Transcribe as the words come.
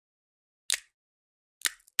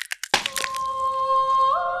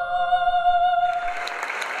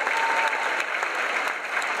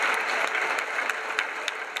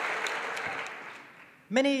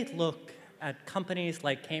Many look at companies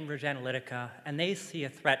like Cambridge Analytica, and they see a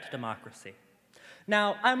threat to democracy.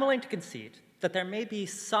 Now, I'm willing to concede that there may be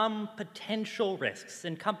some potential risks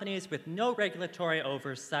in companies with no regulatory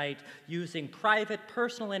oversight using private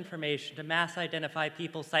personal information to mass identify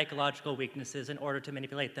people's psychological weaknesses in order to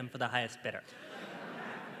manipulate them for the highest bidder.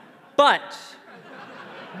 But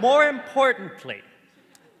more importantly,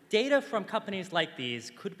 data from companies like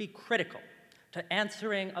these could be critical to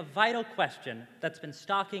answering a vital question that's been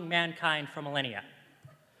stalking mankind for millennia.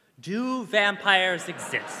 Do vampires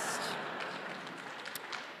exist?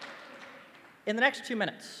 In the next 2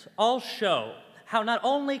 minutes, I'll show how not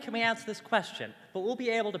only can we answer this question, but we'll be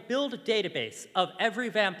able to build a database of every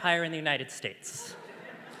vampire in the United States.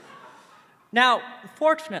 Now,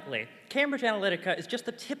 fortunately, Cambridge Analytica is just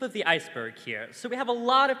the tip of the iceberg here, so we have a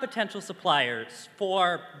lot of potential suppliers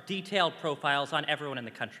for detailed profiles on everyone in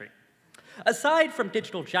the country. Aside from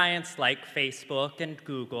digital giants like Facebook and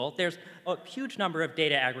Google, there's a huge number of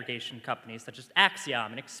data aggregation companies such as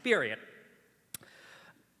Axiom and Experian.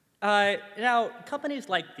 Now, companies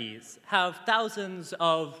like these have thousands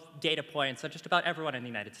of data points on just about everyone in the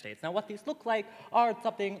United States. Now, what these look like are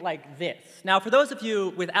something like this. Now, for those of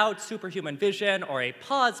you without superhuman vision or a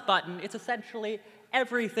pause button, it's essentially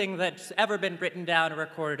everything that's ever been written down or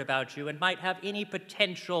recorded about you and might have any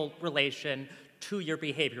potential relation to your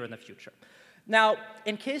behavior in the future. Now,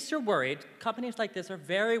 in case you're worried, companies like this are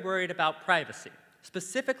very worried about privacy,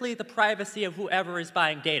 specifically the privacy of whoever is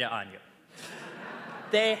buying data on you.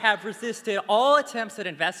 They have resisted all attempts at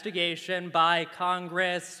investigation by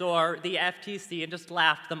Congress or the FTC and just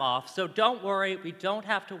laughed them off. So don't worry, we don't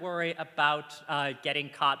have to worry about getting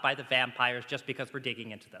caught by the vampires just because we're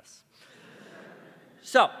digging into this.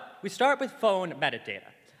 So we start with phone metadata.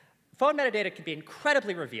 Phone metadata can be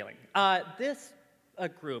incredibly revealing. This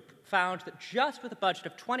group found that just with a budget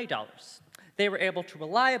of $20, they were able to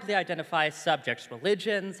reliably identify subjects'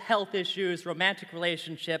 religions, health issues, romantic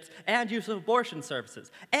relationships, and use of abortion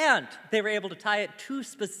services. And they were able to tie it to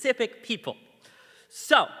specific people.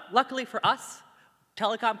 So, luckily for us,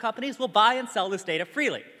 telecom companies will buy and sell this data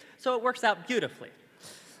freely. So it works out beautifully.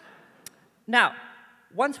 Now,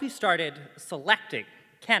 once we started selecting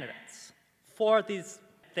candidates for these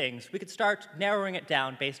things, we could start narrowing it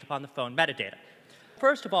down based upon the phone metadata.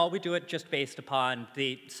 First of all, we do it just based upon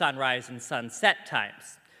the sunrise and sunset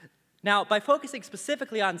times. Now, by focusing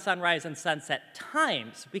specifically on sunrise and sunset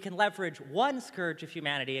times, we can leverage one scourge of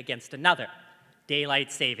humanity against another,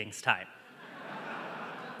 daylight savings time.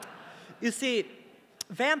 You see,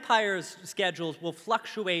 vampires' schedules will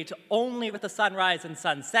fluctuate only with the sunrise and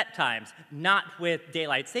sunset times, not with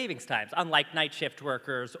daylight savings times, unlike night shift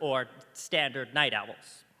workers or standard night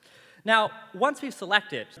owls. Now, once we've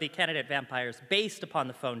selected the candidate vampires based upon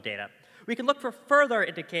the phone data, we can look for further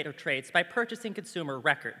indicator traits by purchasing consumer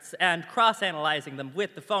records and cross-analyzing them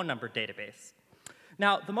with the phone number database.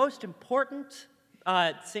 Now, the most important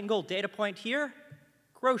single data point here,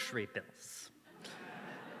 grocery bills.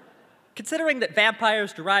 Considering that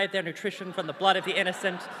vampires derive their nutrition from the blood of the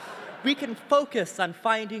innocent, we can focus on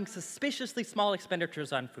finding suspiciously small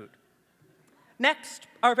expenditures on food. Next,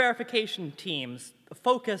 our verification teams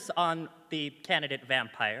focus on the candidate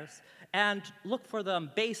vampires and look for them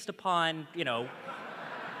based upon,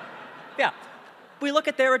 we look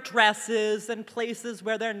at their addresses and places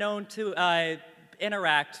where they're known to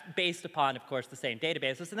interact based upon, of course, the same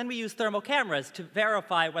databases. And then we use thermal cameras to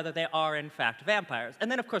verify whether they are, in fact, vampires. And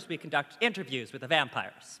then, of course, we conduct interviews with the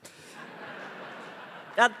vampires.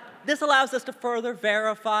 This allows us to further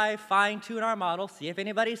verify, fine-tune our model, see if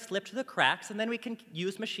anybody slipped through the cracks, and then we can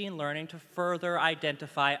use machine learning to further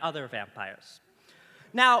identify other vampires.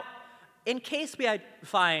 Now, in case we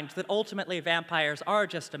find that ultimately vampires are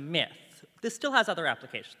just a myth, this still has other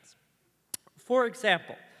applications. For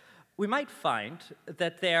example, we might find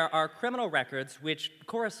that there are criminal records which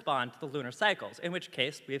correspond to the lunar cycles, in which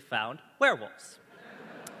case we've found werewolves.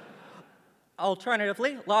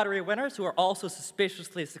 Alternatively, lottery winners who are also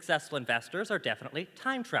suspiciously successful investors are definitely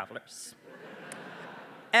time travelers.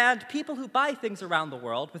 And people who buy things around the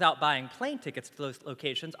world without buying plane tickets to those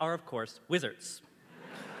locations are, of course, wizards.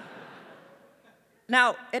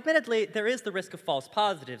 Now, admittedly, there is the risk of false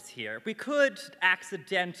positives here. We could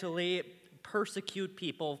accidentally persecute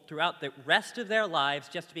people throughout the rest of their lives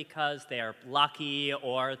just because they're lucky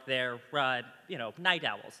or they're, night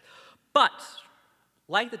owls. But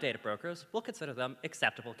like the data brokers, we'll consider them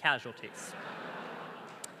acceptable casualties.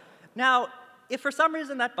 Now, if for some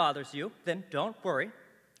reason that bothers you, then don't worry.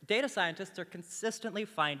 Data scientists are consistently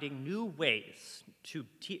finding new ways to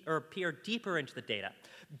peer deeper into the data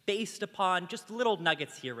based upon just little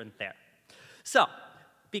nuggets here and there. So,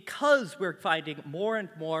 because we're finding more and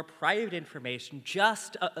more private information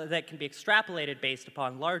just that can be extrapolated based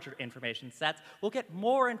upon larger information sets, we'll get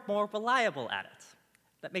more and more reliable at it.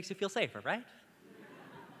 That makes you feel safer, right?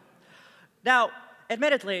 Now,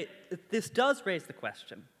 admittedly, this does raise the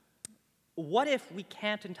question, what if we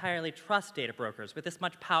can't entirely trust data brokers with this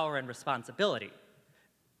much power and responsibility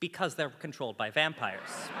because they're controlled by vampires?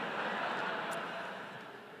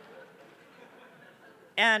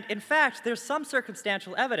 And in fact, there's some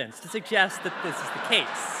circumstantial evidence to suggest that this is the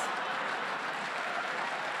case.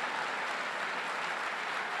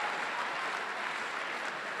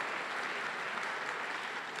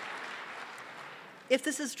 If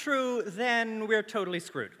this is true, then we're totally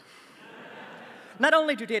screwed. Not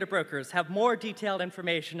only do data brokers have more detailed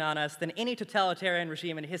information on us than any totalitarian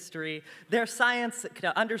regime in history, their science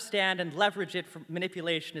to understand and leverage it for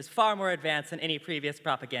manipulation is far more advanced than any previous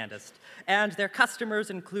propagandist. And their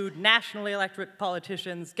customers include nationally elected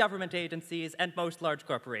politicians, government agencies, and most large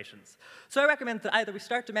corporations. So I recommend that either we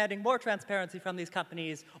start demanding more transparency from these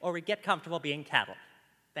companies or we get comfortable being cattle.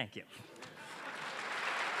 Thank you.